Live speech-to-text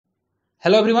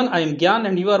Hello everyone, I am Gyan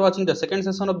and you are watching the second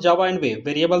session of Java and Wave,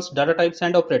 variables, data types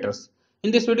and operators.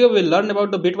 In this video, we will learn about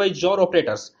the bitwise XOR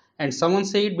operators and someone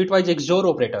said bitwise XOR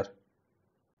operator.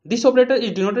 This operator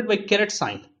is denoted by caret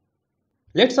sign.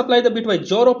 Let's apply the bitwise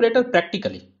XOR operator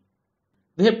practically.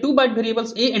 We have two byte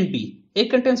variables A and B. A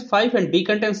contains 5 and B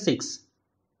contains 6.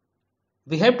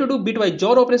 We have to do bitwise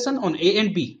XOR operation on A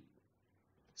and B.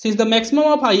 Since the maximum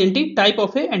of int, type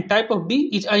of A and type of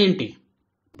B is int.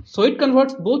 So it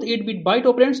converts both 8-bit byte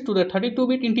operands to the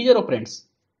 32-bit integer operands.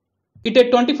 It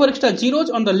adds 24 extra zeros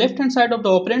on the left hand side of the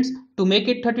operands to make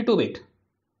it 32-bit.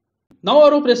 Now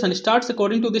our operation starts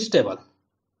according to this table.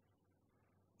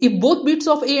 If both bits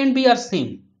of A and B are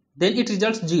same, then it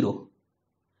results 0.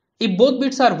 If both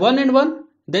bits are 1 and 1,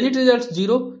 then it results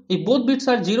 0. If both bits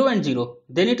are 0 and 0,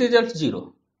 then it results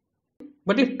 0.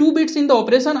 But if two bits in the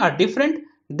operation are different,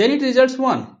 then it results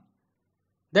 1.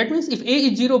 That means if A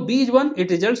is 0, B is 1, it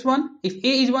results 1. If A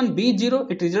is 1, B is 0,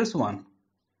 it results 1.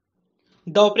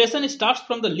 The operation starts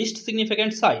from the least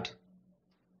significant side.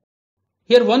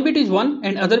 Here one bit is 1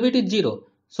 and other bit is 0.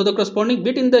 So the corresponding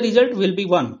bit in the result will be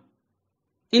 1.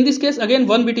 In this case again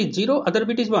one bit is 0, other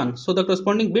bit is 1. So the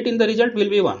corresponding bit in the result will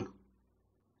be 1.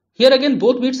 Here again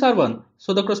both bits are 1.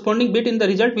 So the corresponding bit in the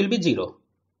result will be 0.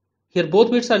 Here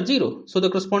both bits are 0. So the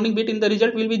corresponding bit in the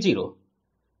result will be 0.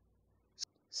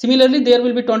 Similarly, there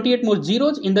will be 28 more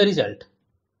zeros in the result.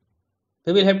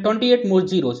 We will have 28 more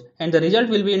zeros and the result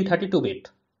will be in 32-bit.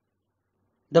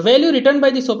 The value returned by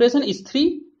this operation is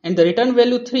 3 and the return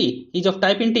value 3 is of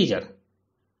type integer.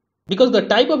 Because the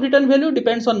type of return value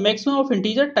depends on maximum of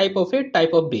integer, type of A,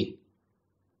 type of B.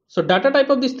 So data type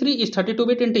of this 3 is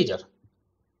 32-bit integer.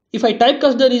 If I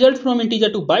typecast the result from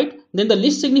integer to byte, then the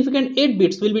least significant 8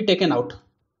 bits will be taken out.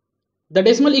 The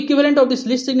decimal equivalent of this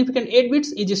least significant 8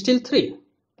 bits is still 3.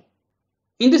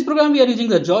 In this program, we are using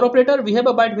the XOR operator. We have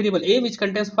a byte variable A which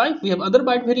contains 5. We have other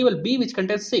byte variable B which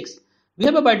contains 6. We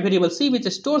have a byte variable C which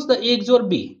stores the A XOR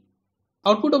B.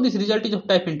 Output of this result is of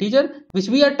type integer which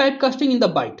we are typecasting in the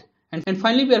byte. And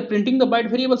finally, we are printing the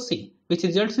byte variable C which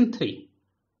results in 3.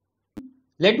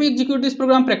 Let me execute this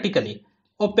program practically.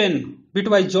 Open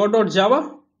bitwise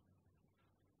XOR.java.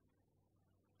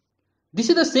 This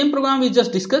is the same program we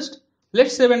just discussed.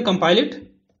 Let's save and compile it.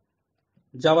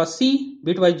 Java C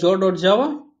bitwise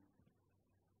XOR.java.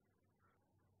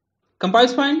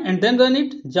 Compiles fine and then run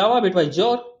it. Java bitwise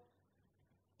XOR.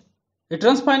 It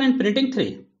runs fine and printing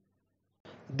 3.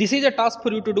 This is a task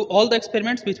for you to do all the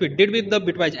experiments which we did with the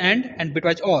bitwise AND and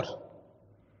bitwise OR.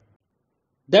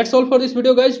 That's all for this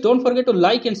video guys. Don't forget to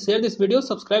like and share this video,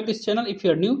 subscribe this channel if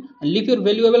you are new and leave your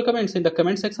valuable comments in the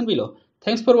comment section below.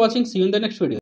 Thanks for watching. See you in the next video.